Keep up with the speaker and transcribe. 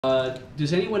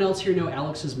Does anyone else here know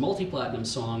Alex's multi-platinum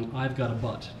song, I've Got a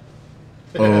Butt?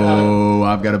 Oh,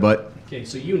 I've got a butt. Okay,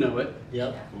 so you know it.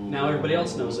 Yep. Now everybody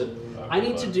else knows it. I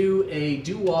need to do a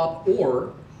doo-wop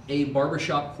or a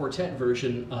barbershop quartet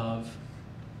version of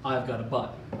I've Got a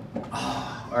Butt.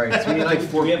 Alright, so we need like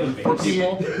four people. So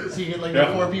you get like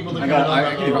Yeah. 4 people to I come got. on I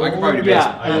right can now. probably do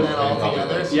Yeah. bass. And then all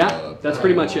together? Yeah, that's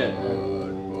pretty much it.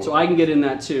 So I can get in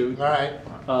that too. Alright.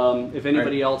 If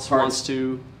anybody else parts. wants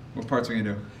to, What parts are we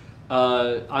gonna do?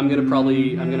 I'm gonna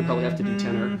probably have to do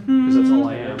tenor because that's all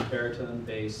I am. Baritone,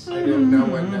 bass. I don't know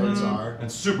what notes are.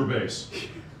 And super bass.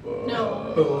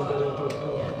 No.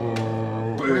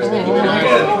 Where's the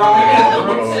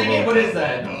Singing, what is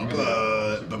that?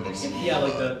 Yeah,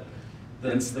 like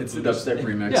It's the dubstep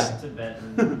remix. Yeah. It's a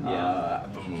veteran. Yeah.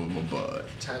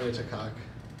 Tyler to cock.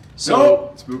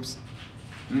 So Spoops.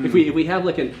 if we have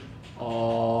like an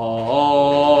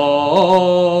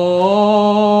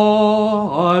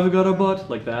I've got a butt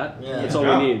like that, Yeah. that's all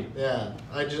Yeah. we need. Yeah.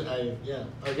 I'll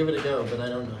give it a go, but I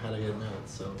don't know how to get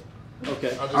notes, so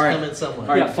Okay. I'll just Alright. come in somewhere.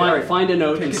 Alright. Yeah, find a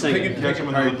note and sing it.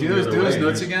 Alright, do those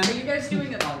notes again. Are you guys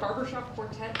doing a barbershop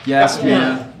quartet? Yes, Yeah.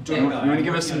 yeah. Do you want to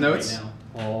give us some notes? You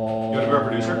want to be our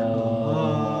producer?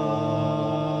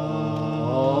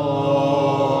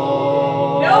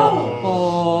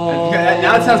 No!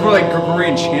 Now it sounds more like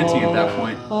Gregorian chanting at that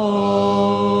point.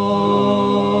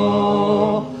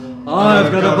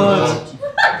 I've got a butt.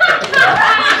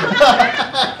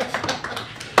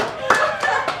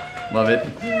 Love it.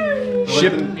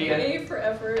 Ship. A for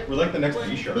effort. We're like the next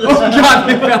B-shirt. Oh God,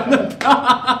 we found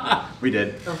the. We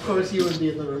did. Of course you would be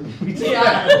in the room.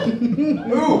 Yeah.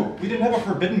 Ooh, we didn't have a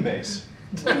forbidden bass.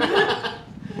 That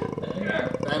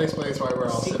explains why we're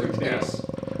all sitting down.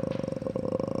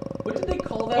 What did they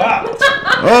call that? Ah,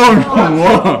 Oh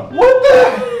no! what the?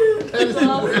 That is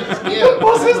Awesome. yeah.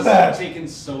 What is that? Taken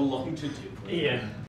so long to do. Yeah.